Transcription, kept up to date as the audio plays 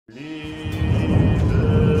«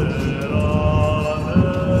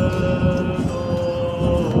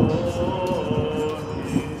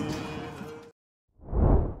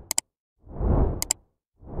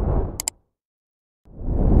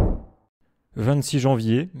 26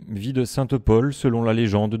 janvier, vie de Sainte Paule selon la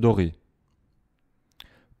légende dorée.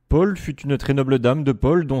 Paule fut une très noble dame de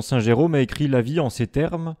Paule dont saint Jérôme a écrit la vie en ces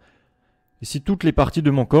termes. « Si toutes les parties de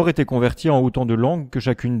mon corps étaient converties en autant de langues que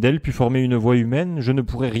chacune d'elles pût former une voix humaine, je ne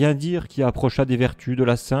pourrais rien dire qui approchât des vertus de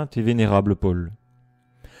la sainte et vénérable Paule.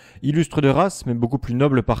 Illustre de race, mais beaucoup plus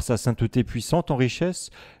noble par sa sainteté puissante en richesse,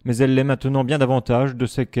 mais elle l'est maintenant bien davantage de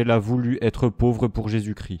ce qu'elle a voulu être pauvre pour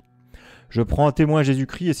Jésus-Christ. Je prends à témoin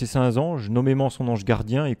Jésus-Christ et ses saints anges, nommément son ange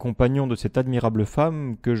gardien et compagnon de cette admirable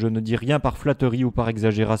femme, que je ne dis rien par flatterie ou par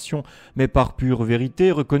exagération, mais par pure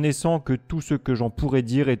vérité, reconnaissant que tout ce que j'en pourrais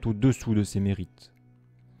dire est au-dessous de ses mérites.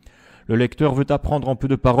 Le lecteur veut apprendre en peu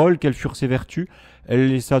de paroles quelles furent ses vertus, elle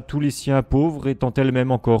laissa tous les siens pauvres, étant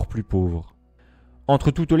elle-même encore plus pauvre.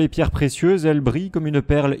 Entre toutes les pierres précieuses, elle brille comme une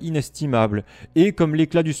perle inestimable, et comme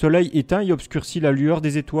l'éclat du soleil éteint et obscurcit la lueur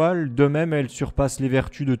des étoiles, de même elle surpasse les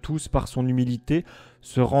vertus de tous par son humilité,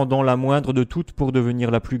 se rendant la moindre de toutes pour devenir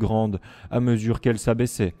la plus grande, à mesure qu'elle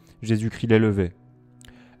s'abaissait. Jésus-Christ l'élevait.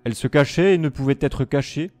 Elle se cachait et ne pouvait être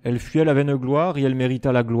cachée, elle fuyait la vaine gloire et elle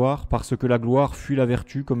mérita la gloire, parce que la gloire fuit la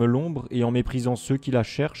vertu comme l'ombre, et en méprisant ceux qui la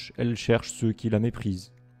cherchent, elle cherche ceux qui la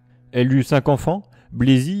méprisent. Elle eut 5 enfants,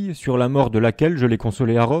 Blaisille, sur la mort de laquelle je l'ai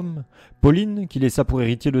consolée à Rome, Pauline, qui laissa pour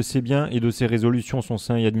héritier de ses biens et de ses résolutions son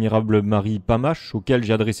saint et admirable mari Pamache, auquel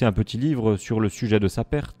j'ai adressé un petit livre sur le sujet de sa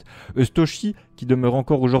perte, Eustochie, qui demeure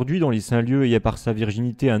encore aujourd'hui dans les saints lieux et est par sa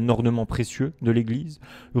virginité un ornement précieux de l'Église,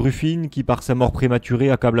 Rufine, qui par sa mort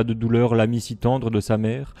prématurée accabla de douleur l'ami si tendre de sa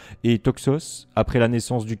mère, et Toxos, après la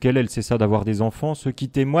naissance duquel elle cessa d'avoir des enfants, ce qui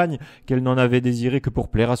témoigne qu'elle n'en avait désiré que pour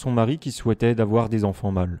plaire à son mari qui souhaitait d'avoir des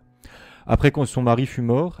enfants mâles. Après que son mari fut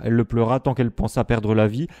mort, elle le pleura tant qu'elle pensa perdre la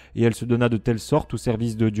vie, et elle se donna de telle sorte au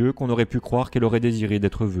service de Dieu qu'on aurait pu croire qu'elle aurait désiré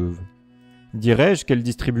d'être veuve. Dirais-je qu'elle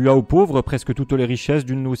distribua aux pauvres presque toutes les richesses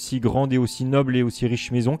d'une aussi grande et aussi noble et aussi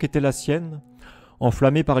riche maison qu'était la sienne?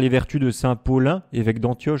 Enflammée par les vertus de saint Paulin, évêque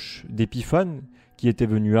d'Antioche, d'Épiphane, qui était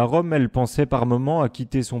venu à Rome, elle pensait par moments à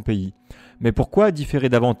quitter son pays. Mais pourquoi différer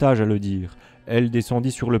davantage à le dire? Elle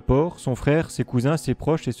descendit sur le port, son frère, ses cousins, ses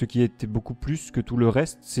proches et ce qui était beaucoup plus que tout le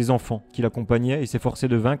reste, ses enfants, qui l'accompagnaient et s'efforçaient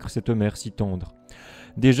de vaincre cette mer si tendre.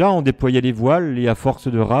 Déjà on déployait les voiles et à force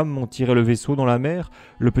de rames on tirait le vaisseau dans la mer,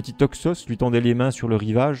 le petit Toxos lui tendait les mains sur le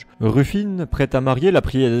rivage, Rufine, prête à marier, la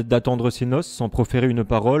priait d'attendre ses noces sans proférer une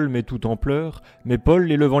parole mais tout en pleurs, mais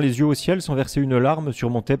Paul, élevant les yeux au ciel sans verser une larme,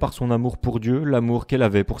 surmontait par son amour pour Dieu l'amour qu'elle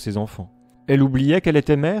avait pour ses enfants. Elle oubliait qu'elle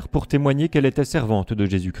était mère pour témoigner qu'elle était servante de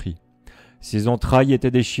Jésus-Christ. Ses entrailles étaient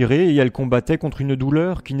déchirées et elle combattait contre une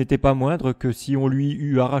douleur qui n'était pas moindre que si on lui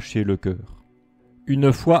eût arraché le cœur.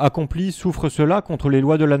 Une fois accomplie souffre cela contre les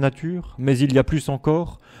lois de la nature, mais il y a plus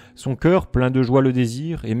encore. Son cœur, plein de joie le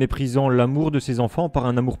désir, et méprisant l'amour de ses enfants par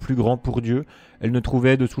un amour plus grand pour Dieu, elle ne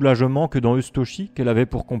trouvait de soulagement que dans Eustochie qu'elle avait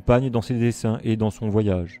pour compagne dans ses desseins et dans son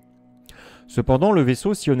voyage. Cependant le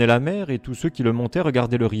vaisseau sillonnait la mer et tous ceux qui le montaient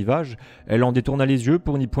regardaient le rivage, elle en détourna les yeux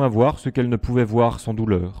pour n'y point voir ce qu'elle ne pouvait voir sans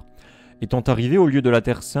douleur. Étant arrivée au lieu de la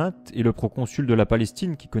Terre Sainte, et le proconsul de la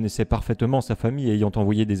Palestine, qui connaissait parfaitement sa famille ayant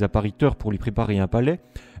envoyé des appariteurs pour lui préparer un palais,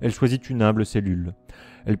 elle choisit une humble cellule.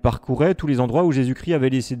 Elle parcourait tous les endroits où Jésus-Christ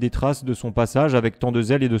avait laissé des traces de son passage avec tant de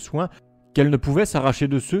zèle et de soin qu'elle ne pouvait s'arracher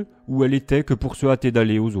de ceux où elle était que pour se hâter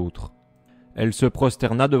d'aller aux autres. Elle se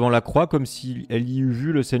prosterna devant la croix comme si elle y eût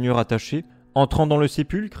vu le Seigneur attaché. Entrant dans le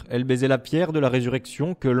sépulcre, elle baisait la pierre de la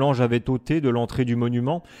résurrection que l'ange avait ôtée de l'entrée du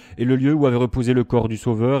monument, et le lieu où avait reposé le corps du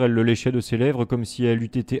Sauveur, elle le léchait de ses lèvres comme si elle eût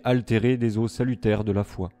été altérée des eaux salutaires de la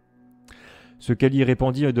foi. Ce qu'elle y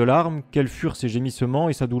répandit de larmes, quels furent ses gémissements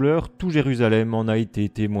et sa douleur, tout Jérusalem en a été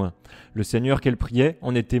témoin. Le Seigneur qu'elle priait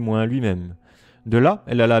en est témoin lui-même. De là,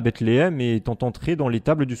 elle alla à Bethléem et étant entrée dans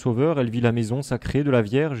l'étable du Sauveur, elle vit la maison sacrée de la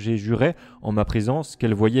Vierge et jurait, en ma présence,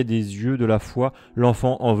 qu'elle voyait des yeux de la foi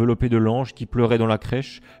l'enfant enveloppé de l'ange qui pleurait dans la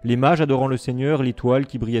crèche, les mages adorant le Seigneur, l'étoile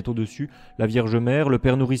qui brillait au-dessus, la Vierge Mère, le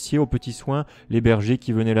Père nourricier aux petits soins, les bergers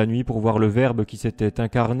qui venaient la nuit pour voir le Verbe qui s'était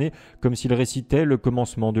incarné, comme s'il récitait le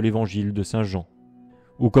commencement de l'évangile de Saint Jean.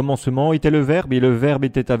 Au commencement était le Verbe, et le Verbe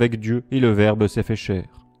était avec Dieu, et le Verbe s'est fait chair.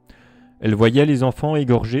 Elle voyait les enfants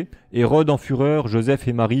égorgés, Hérode en fureur, Joseph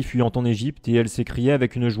et Marie fuyant en Égypte, et elle s'écriait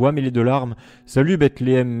avec une joie mêlée de larmes « Salut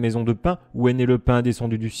Bethléem, maison de pain, où est né le pain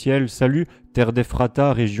descendu du ciel, salut, terre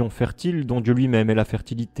d'Ephrata, région fertile, dont Dieu lui-même est la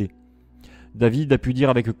fertilité. » David a pu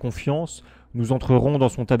dire avec confiance Nous entrerons dans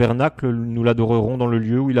son tabernacle, nous l'adorerons dans le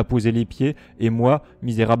lieu où il a posé les pieds, et moi,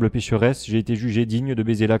 misérable pécheresse, j'ai été jugée digne de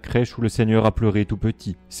baiser la crèche où le Seigneur a pleuré tout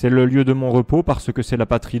petit. C'est le lieu de mon repos parce que c'est la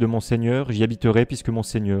patrie de mon Seigneur, j'y habiterai puisque mon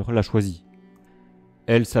Seigneur l'a choisi. »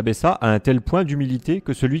 Elle s'abaissa à un tel point d'humilité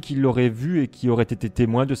que celui qui l'aurait vue et qui aurait été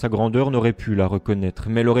témoin de sa grandeur n'aurait pu la reconnaître,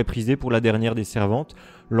 mais l'aurait prisée pour la dernière des servantes,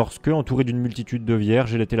 lorsque, entourée d'une multitude de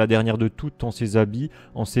vierges, elle était la dernière de toutes en ses habits,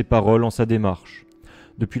 en ses paroles, en sa démarche.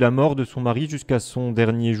 Depuis la mort de son mari jusqu'à son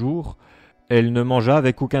dernier jour, elle ne mangea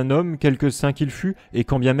avec aucun homme, quelque saint qu'il fût, et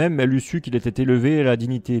quand bien même elle eût su qu'il était élevé à la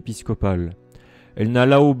dignité épiscopale. Elle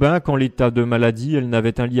n'alla au bain qu'en l'état de maladie, elle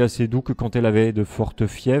n'avait un lit assez doux que quand elle avait de fortes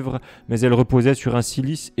fièvres, mais elle reposait sur un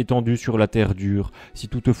cilice étendu sur la terre dure, si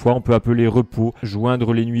toutefois on peut appeler repos,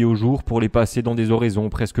 joindre les nuits au jour pour les passer dans des oraisons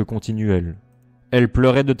presque continuelles. Elle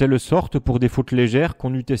pleurait de telle sorte pour des fautes légères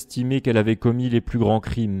qu'on eût estimé qu'elle avait commis les plus grands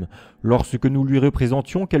crimes. Lorsque nous lui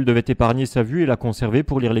représentions qu'elle devait épargner sa vue et la conserver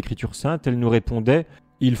pour lire l'Écriture sainte, elle nous répondait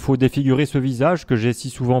 « Il faut défigurer ce visage que j'ai si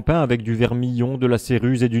souvent peint avec du vermillon, de la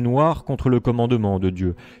céruse et du noir contre le commandement de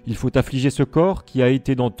Dieu. Il faut affliger ce corps qui a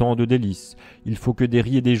été dans tant de délices. Il faut que des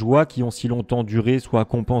ris et des joies qui ont si longtemps duré soient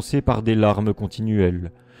compensés par des larmes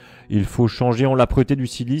continuelles. Il faut changer en l'âpreté du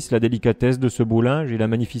cilice la délicatesse de ce beau linge et la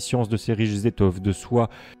magnificence de ces riches étoffes de soie.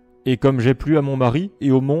 Et comme j'ai plu à mon mari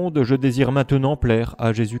et au monde, je désire maintenant plaire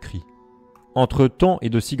à Jésus-Christ. Entre tant et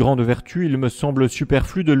de si grandes vertus, il me semble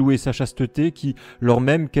superflu de louer sa chasteté qui, lors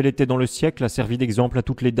même qu'elle était dans le siècle, a servi d'exemple à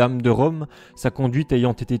toutes les dames de Rome, sa conduite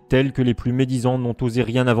ayant été telle que les plus médisants n'ont osé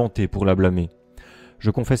rien inventer pour la blâmer.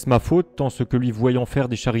 Je confesse ma faute en ce que lui voyant faire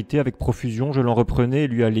des charités avec profusion, je l'en reprenais et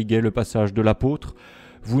lui alléguais le passage de l'apôtre.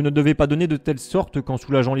 Vous ne devez pas donner de telle sorte qu'en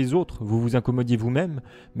soulageant les autres, vous vous incommodiez vous-même,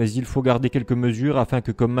 mais il faut garder quelques mesures afin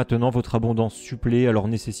que comme maintenant votre abondance supplée à leur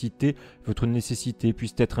nécessité, votre nécessité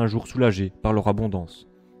puisse être un jour soulagée par leur abondance.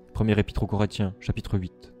 Première épître aux Corinthiens, chapitre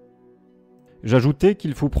 8. J'ajoutais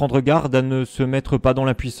qu'il faut prendre garde à ne se mettre pas dans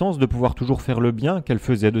l'impuissance de pouvoir toujours faire le bien qu'elle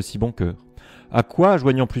faisait de si bon cœur. À quoi,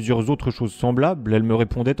 joignant plusieurs autres choses semblables, elle me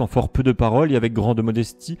répondait en fort peu de paroles et avec grande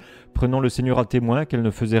modestie, prenant le Seigneur à témoin qu'elle ne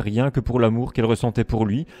faisait rien que pour l'amour qu'elle ressentait pour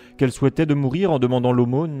lui, qu'elle souhaitait de mourir en demandant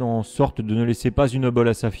l'aumône, en sorte de ne laisser pas une obole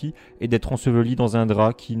à sa fille et d'être ensevelie dans un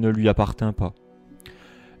drap qui ne lui appartint pas.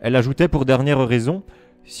 Elle ajoutait pour dernière raison,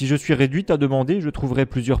 « Si je suis réduite à demander, je trouverai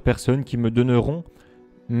plusieurs personnes qui me donneront,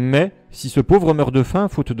 mais si ce pauvre meurt de faim,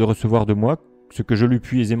 faute de recevoir de moi ce que je lui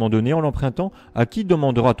puis aisément donner en l'empruntant, à qui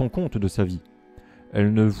demandera-t-on compte de sa vie ?»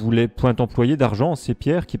 Elle ne voulait point employer d'argent en ces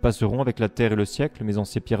pierres qui passeront avec la terre et le siècle, mais en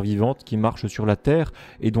ces pierres vivantes qui marchent sur la terre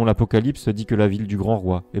et dont l'Apocalypse dit que la ville du grand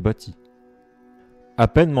roi est bâtie. À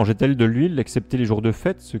peine mangeait-elle de l'huile, excepté les jours de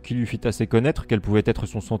fête, ce qui lui fit assez connaître quel pouvait être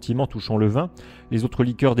son sentiment touchant le vin, les autres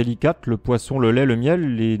liqueurs délicates, le poisson, le lait, le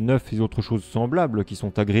miel, les neufs et autres choses semblables qui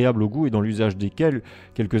sont agréables au goût et dans l'usage desquelles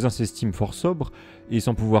quelques-uns s'estiment fort sobres, et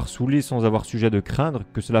sans pouvoir saouler sans avoir sujet de craindre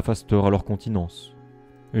que cela fasse tort à leur continence.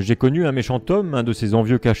 J'ai connu un méchant homme, un de ces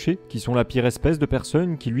envieux cachés, qui sont la pire espèce de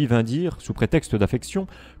personnes, qui lui vint dire, sous prétexte d'affection,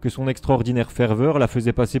 que son extraordinaire ferveur la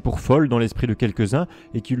faisait passer pour folle dans l'esprit de quelques-uns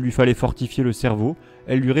et qu'il lui fallait fortifier le cerveau.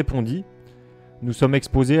 Elle lui répondit « Nous sommes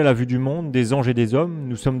exposés à la vue du monde, des anges et des hommes,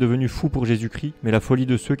 nous sommes devenus fous pour Jésus-Christ, mais la folie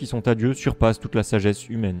de ceux qui sont à Dieu surpasse toute la sagesse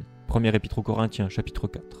humaine. » Première épître aux Corinthiens, chapitre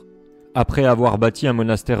 4. Après avoir bâti un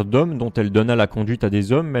monastère d'hommes dont elle donna la conduite à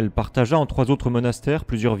des hommes, elle partagea en 3 autres monastères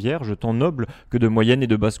plusieurs vierges, tant nobles que de moyenne et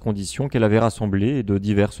de basse condition qu'elle avait rassemblées et de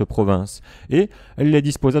diverses provinces. Et elle les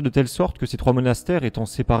disposa de telle sorte que ces 3 monastères étant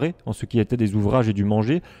séparés, en ce qui était des ouvrages et du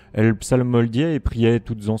manger, elles psalmodiaient et priaient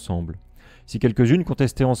toutes ensemble. Si quelques-unes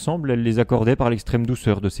contestaient ensemble, elle les accordait par l'extrême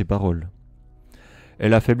douceur de ses paroles.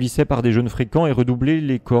 Elle affaiblissait par des jeûnes fréquents et redoublait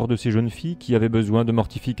les corps de ces jeunes filles qui avaient besoin de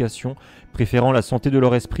mortification, préférant la santé de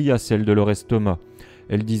leur esprit à celle de leur estomac.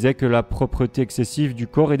 Elle disait que la propreté excessive du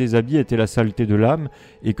corps et des habits était la saleté de l'âme,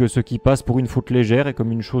 et que ce qui passe pour une faute légère et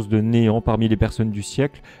comme une chose de néant parmi les personnes du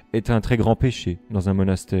siècle est un très grand péché dans un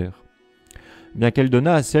monastère. Bien qu'elle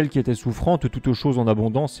donnât à celles qui étaient souffrantes toutes choses en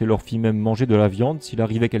abondance et leur fit même manger de la viande s'il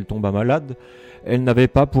arrivait qu'elle tombât malade, elle n'avait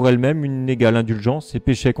pas pour elle-même une égale indulgence et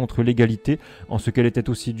péchait contre l'égalité en ce qu'elle était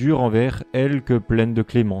aussi dure envers elle que pleine de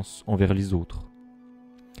clémence envers les autres.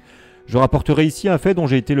 Je rapporterai ici un fait dont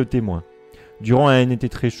j'ai été le témoin. Durant un été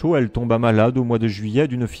très chaud, elle tomba malade au mois de juillet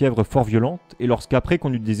d'une fièvre fort violente, et lorsqu'après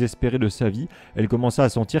qu'on eut désespéré de sa vie, elle commença à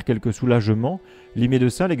sentir quelque soulagement, les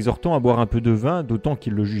médecins l'exhortant à boire un peu de vin, d'autant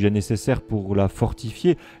qu'ils le jugeaient nécessaire pour la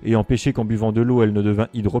fortifier et empêcher qu'en buvant de l'eau elle ne devint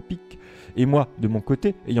hydropique, et moi, de mon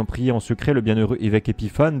côté, ayant prié en secret le bienheureux évêque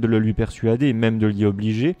Épiphane de le lui persuader et même de l'y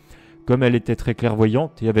obliger, comme elle était très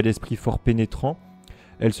clairvoyante et avait l'esprit fort pénétrant,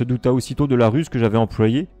 Elle se douta aussitôt de la ruse que j'avais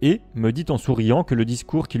employée et me dit en souriant que le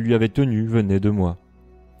discours qu'il lui avait tenu venait de moi.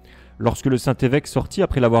 Lorsque le Saint-Évêque sortit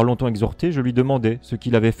après l'avoir longtemps exhorté, je lui demandai ce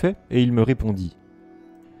qu'il avait fait et il me répondit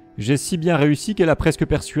 « J'ai si bien réussi qu'elle a presque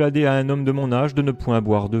persuadé à un homme de mon âge de ne point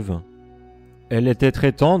boire de vin. » Elle était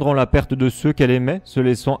très tendre en la perte de ceux qu'elle aimait, se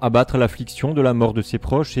laissant abattre l'affliction de la mort de ses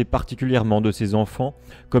proches et particulièrement de ses enfants,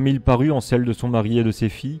 comme il parut en celle de son mari et de ses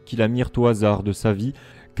filles, qui la mirent au hasard de sa vie,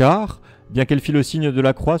 car, bien qu'elle fît le signe de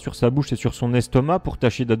la croix sur sa bouche et sur son estomac pour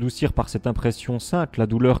tâcher d'adoucir par cette impression sainte la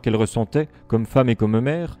douleur qu'elle ressentait, comme femme et comme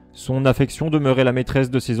mère, son affection demeurait la maîtresse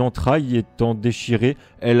de ses entrailles et étant déchirée,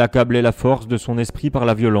 elle accablait la force de son esprit par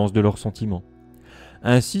la violence de leurs sentiments.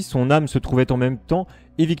 Ainsi son âme se trouvait en même temps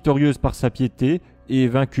et victorieuse par sa piété et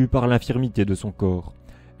vaincue par l'infirmité de son corps.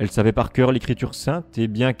 Elle savait par cœur l'écriture sainte et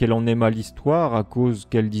bien qu'elle en aimât l'histoire à cause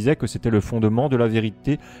qu'elle disait que c'était le fondement de la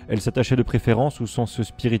vérité, elle s'attachait de préférence au sens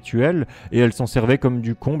spirituel et elle s'en servait comme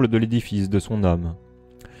du comble de l'édifice de son âme.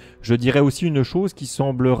 Je dirais aussi une chose qui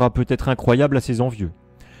semblera peut-être incroyable à ses envieux.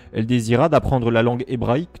 Elle désira d'apprendre la langue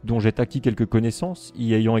hébraïque dont j'ai acquis quelques connaissances,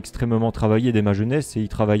 y ayant extrêmement travaillé dès ma jeunesse et y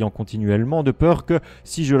travaillant continuellement, de peur que,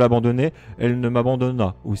 si je l'abandonnais, elle ne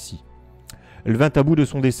m'abandonnât aussi. Elle vint à bout de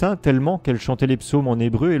son dessein tellement qu'elle chantait les psaumes en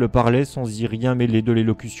hébreu et le parlait sans y rien mêler de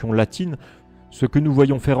l'élocution latine, ce que nous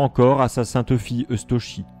voyons faire encore à sa sainte fille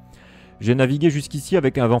Eustochie. J'ai navigué jusqu'ici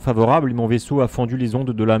avec un vent favorable et mon vaisseau a fendu les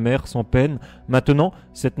ondes de la mer sans peine. Maintenant,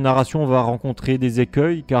 cette narration va rencontrer des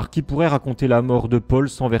écueils, car qui pourrait raconter la mort de Paul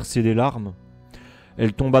sans verser des larmes ?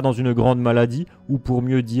 Elle tomba dans une grande maladie, ou pour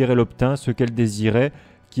mieux dire, elle obtint ce qu'elle désirait,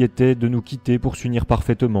 qui était de nous quitter pour s'unir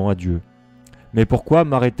parfaitement à Dieu. Mais pourquoi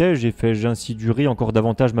m'arrêtai-je et fais-je ainsi durer encore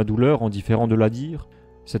davantage ma douleur en différant de la dire ?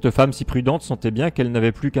 Cette femme si prudente sentait bien qu'elle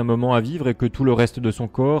n'avait plus qu'un moment à vivre et que tout le reste de son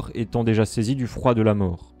corps étant déjà saisi du froid de la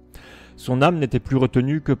mort. Son âme n'était plus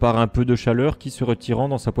retenue que par un peu de chaleur qui, se retirant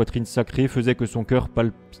dans sa poitrine sacrée, faisait que son cœur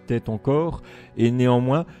palpitait encore, et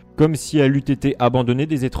néanmoins, comme si elle eût été abandonnée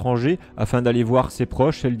des étrangers, afin d'aller voir ses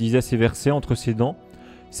proches, elle disait ces versets entre ses dents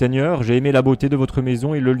 « Seigneur, j'ai aimé la beauté de votre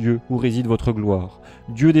maison et le lieu où réside votre gloire.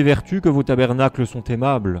 Dieu des vertus, que vos tabernacles sont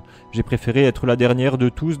aimables. J'ai préféré être la dernière de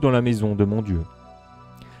tous dans la maison de mon Dieu. »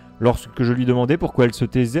 Lorsque je lui demandai pourquoi elle se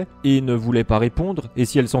taisait et ne voulait pas répondre, et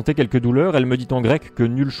si elle sentait quelque douleur, elle me dit en grec que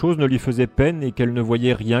nulle chose ne lui faisait peine et qu'elle ne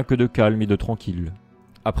voyait rien que de calme et de tranquille.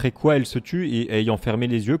 Après quoi elle se tut et, ayant fermé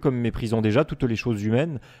les yeux comme méprisant déjà toutes les choses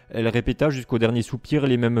humaines, elle répéta jusqu'au dernier soupir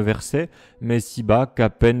les mêmes versets, mais si bas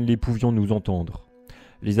qu'à peine les pouvions nous entendre.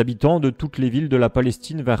 Les habitants de toutes les villes de la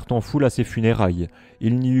Palestine vinrent en foule à ses funérailles.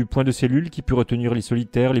 Il n'y eut point de cellule qui pût retenir les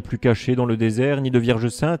solitaires les plus cachés dans le désert, ni de vierges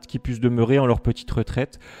saintes qui pussent demeurer en leur petite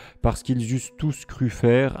retraite, parce qu'ils eussent tous cru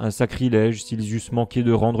faire un sacrilège s'ils eussent manqué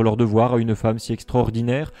de rendre leur devoir à une femme si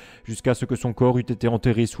extraordinaire, jusqu'à ce que son corps eût été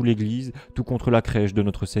enterré sous l'église, tout contre la crèche de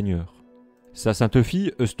notre Seigneur. Sa sainte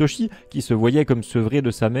fille, Eustochie, qui se voyait comme sevrée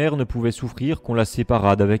de sa mère, ne pouvait souffrir qu'on la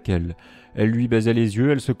séparât d'avec elle. Elle lui baisait les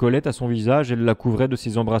yeux, elle se collait à son visage, elle la couvrait de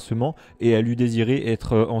ses embrassements, et elle eût désiré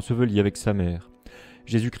être ensevelie avec sa mère.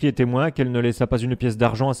 Jésus-Christ est témoin qu'elle ne laissa pas une pièce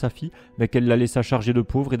d'argent à sa fille, mais qu'elle la laissa chargée de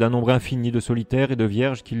pauvres et d'un nombre infini de solitaires et de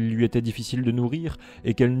vierges qu'il lui était difficile de nourrir,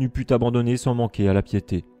 et qu'elle n'eût pu abandonner sans manquer à la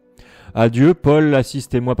piété. Adieu, Paul,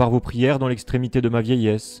 assistez-moi par vos prières dans l'extrémité de ma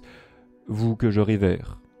vieillesse, vous que je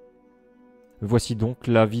révère. Voici donc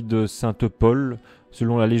la vie de Sainte Paule,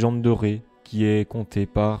 selon la légende dorée, qui est contée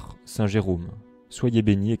par saint Jérôme. Soyez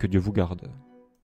bénis et que Dieu vous garde.